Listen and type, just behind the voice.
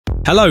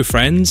Hello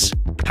friends,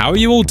 how are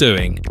you all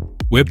doing?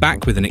 We're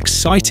back with an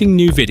exciting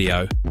new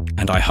video,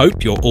 and I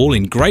hope you're all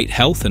in great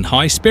health and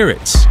high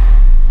spirits.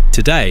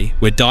 Today,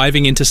 we're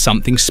diving into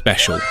something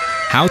special,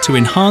 how to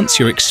enhance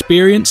your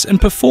experience and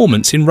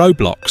performance in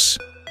Roblox.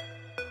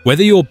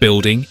 Whether you're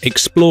building,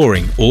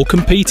 exploring, or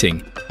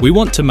competing, we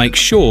want to make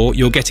sure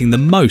you're getting the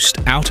most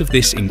out of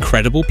this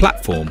incredible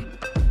platform.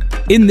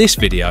 In this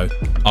video,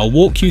 I'll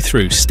walk you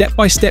through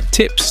step-by-step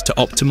tips to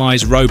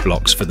optimize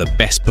Roblox for the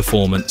best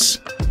performance.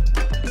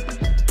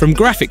 From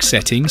graphics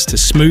settings to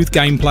smooth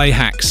gameplay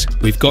hacks,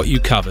 we've got you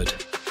covered.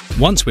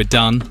 Once we're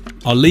done,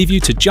 I'll leave you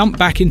to jump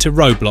back into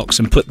Roblox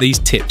and put these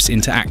tips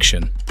into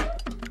action.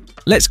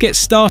 Let's get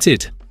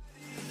started!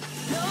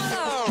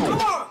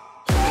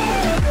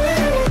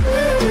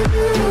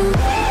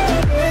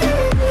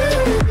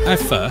 At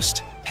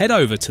first, head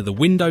over to the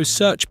Windows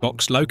search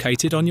box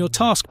located on your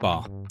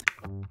taskbar.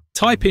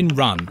 Type in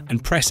Run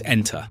and press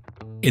Enter.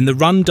 In the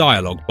Run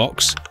dialog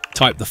box,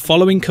 type the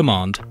following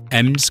command,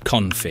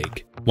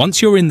 emsconfig.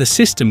 Once you're in the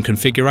System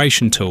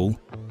Configuration tool,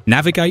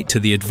 navigate to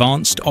the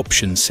Advanced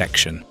Options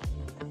section.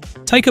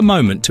 Take a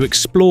moment to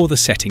explore the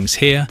settings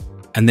here,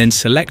 and then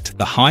select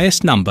the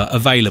highest number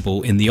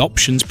available in the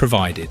options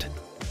provided.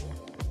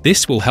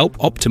 This will help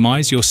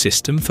optimize your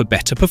system for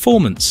better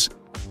performance.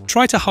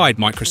 Try to hide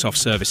Microsoft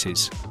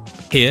services.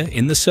 Here,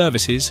 in the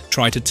services,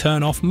 try to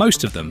turn off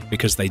most of them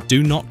because they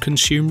do not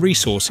consume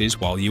resources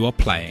while you are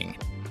playing.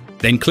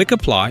 Then click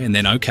Apply and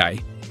then OK.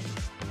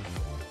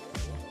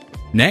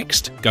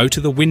 Next, go to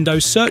the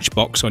Windows search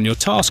box on your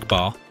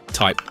taskbar,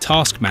 type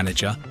Task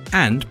Manager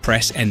and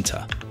press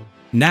Enter.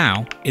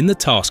 Now, in the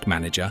Task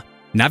Manager,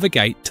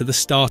 navigate to the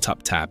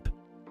Startup tab.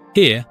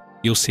 Here,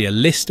 you'll see a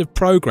list of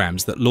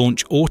programs that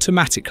launch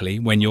automatically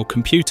when your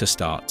computer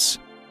starts.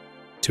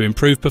 To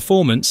improve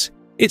performance,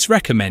 it's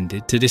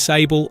recommended to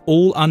disable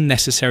all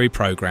unnecessary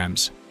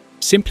programs.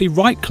 Simply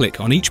right-click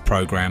on each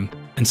program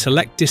and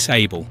select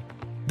Disable.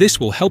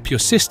 This will help your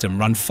system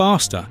run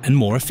faster and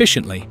more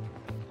efficiently.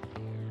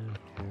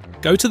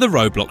 Go to the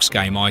Roblox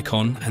game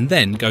icon and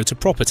then go to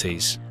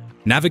Properties.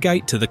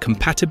 Navigate to the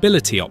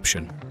Compatibility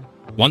option.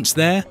 Once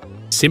there,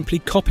 simply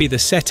copy the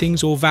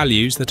settings or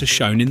values that are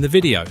shown in the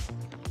video.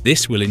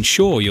 This will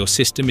ensure your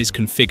system is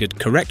configured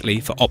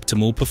correctly for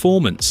optimal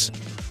performance.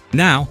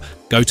 Now,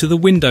 go to the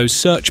Windows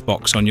search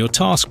box on your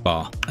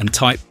taskbar and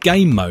type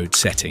Game Mode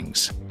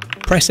Settings.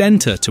 Press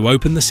Enter to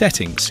open the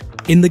settings.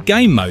 In the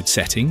Game Mode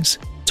settings,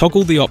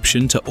 toggle the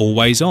option to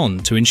Always On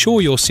to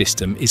ensure your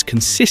system is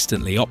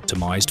consistently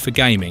optimized for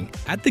gaming.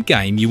 Add the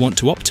game you want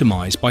to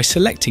optimize by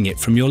selecting it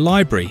from your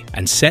library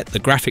and set the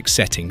graphics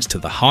settings to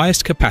the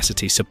highest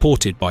capacity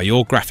supported by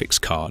your graphics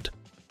card.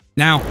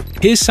 Now,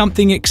 here's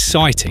something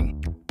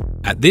exciting.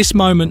 At this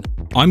moment,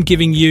 I'm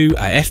giving you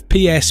a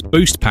FPS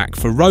boost pack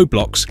for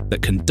Roblox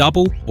that can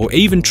double or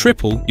even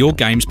triple your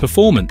game's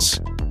performance.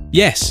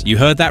 Yes, you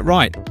heard that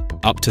right,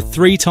 up to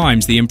 3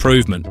 times the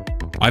improvement.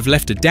 I've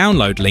left a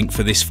download link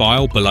for this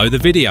file below the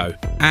video,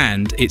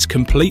 and it's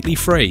completely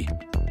free.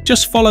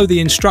 Just follow the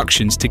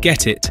instructions to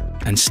get it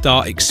and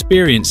start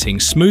experiencing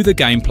smoother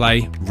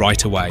gameplay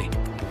right away.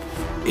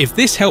 If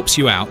this helps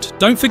you out,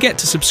 don't forget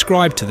to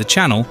subscribe to the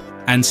channel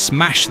and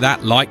smash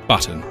that like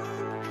button.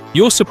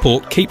 Your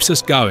support keeps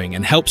us going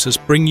and helps us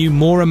bring you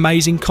more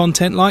amazing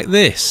content like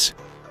this.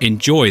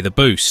 Enjoy the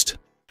boost!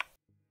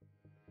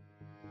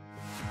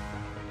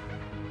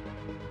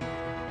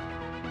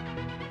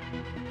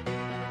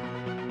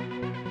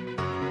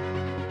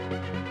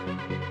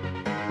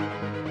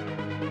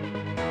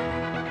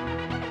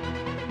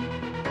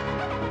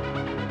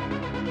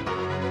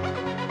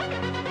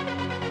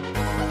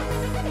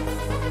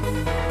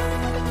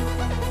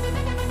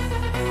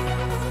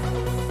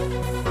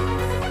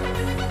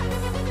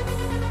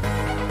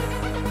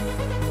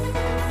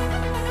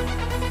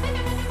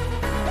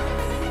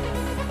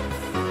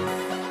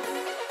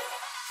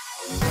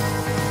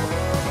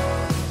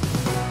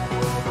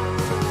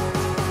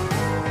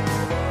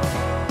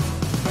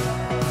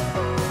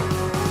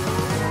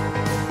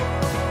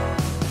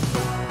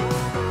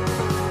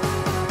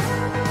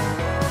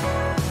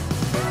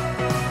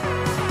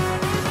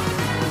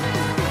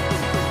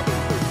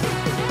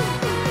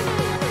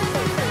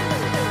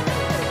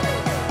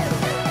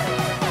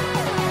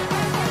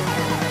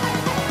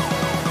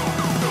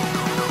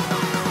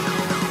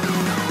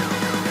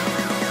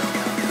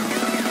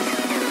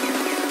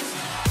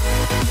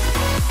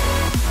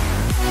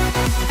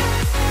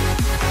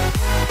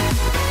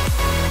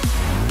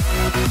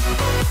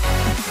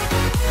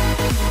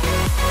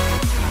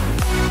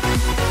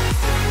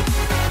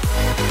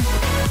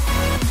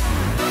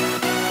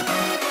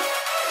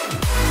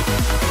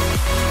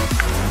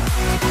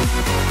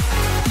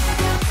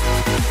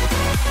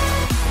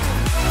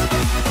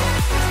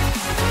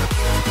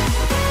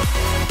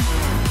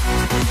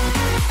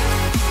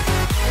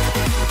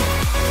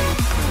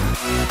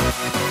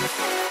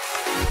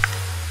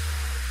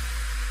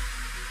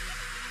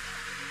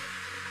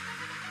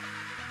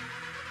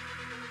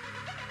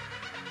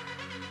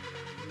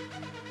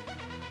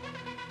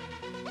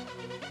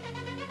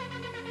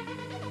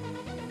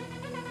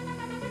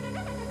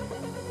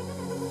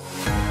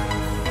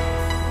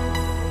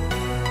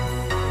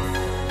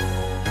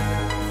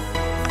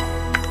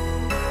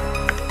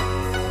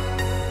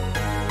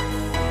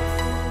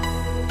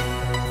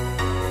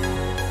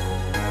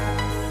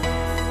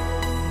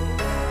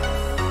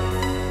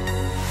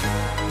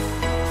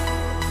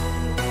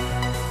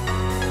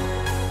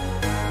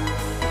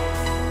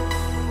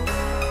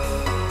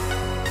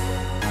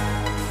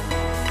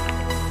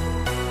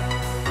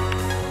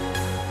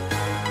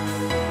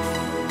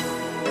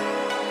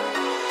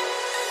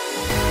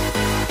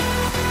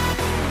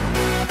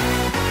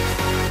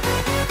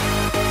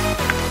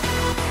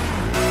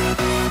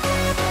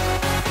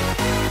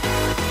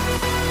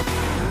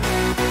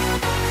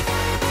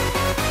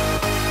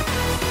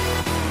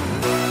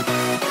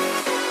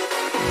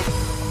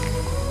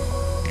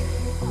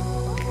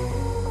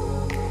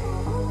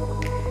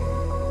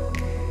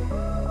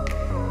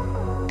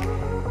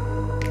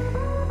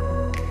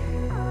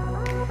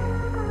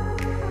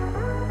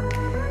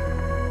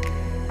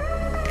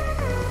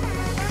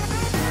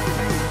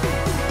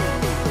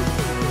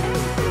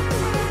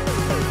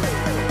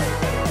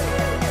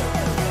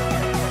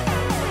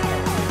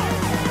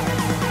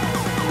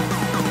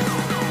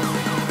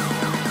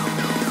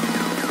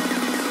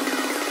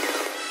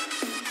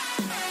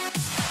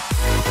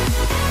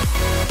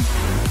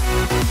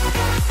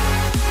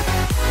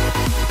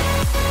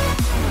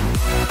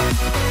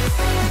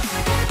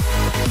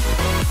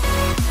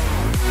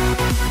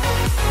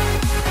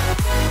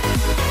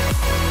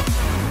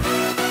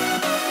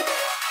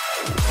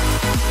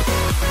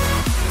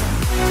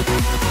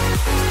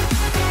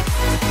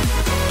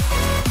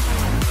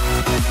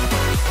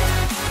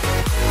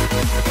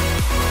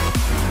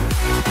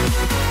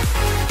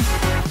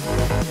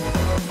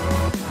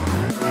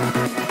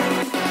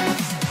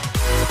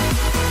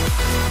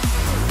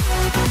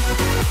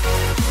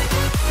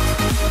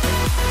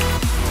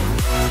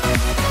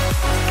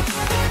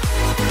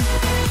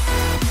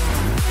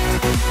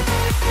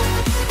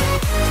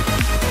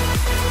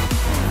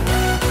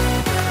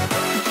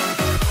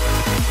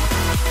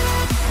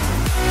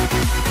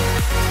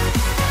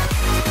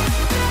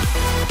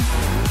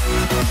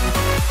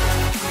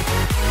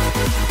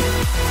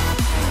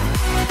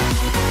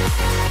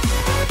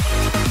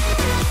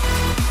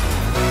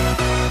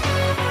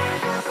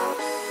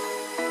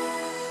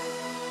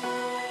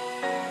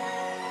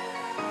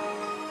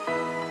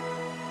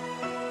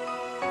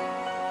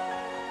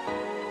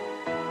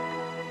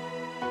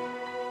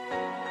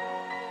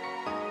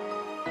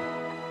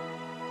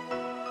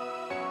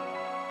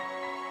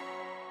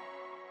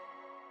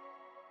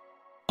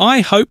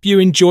 I hope you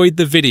enjoyed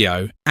the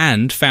video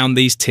and found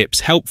these tips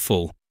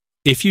helpful.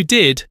 If you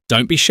did,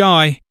 don't be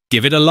shy,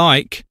 give it a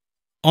like.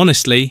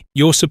 Honestly,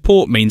 your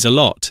support means a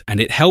lot and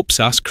it helps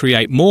us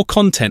create more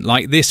content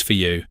like this for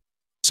you.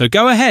 So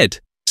go ahead,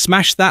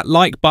 smash that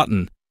like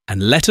button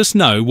and let us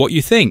know what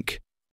you think.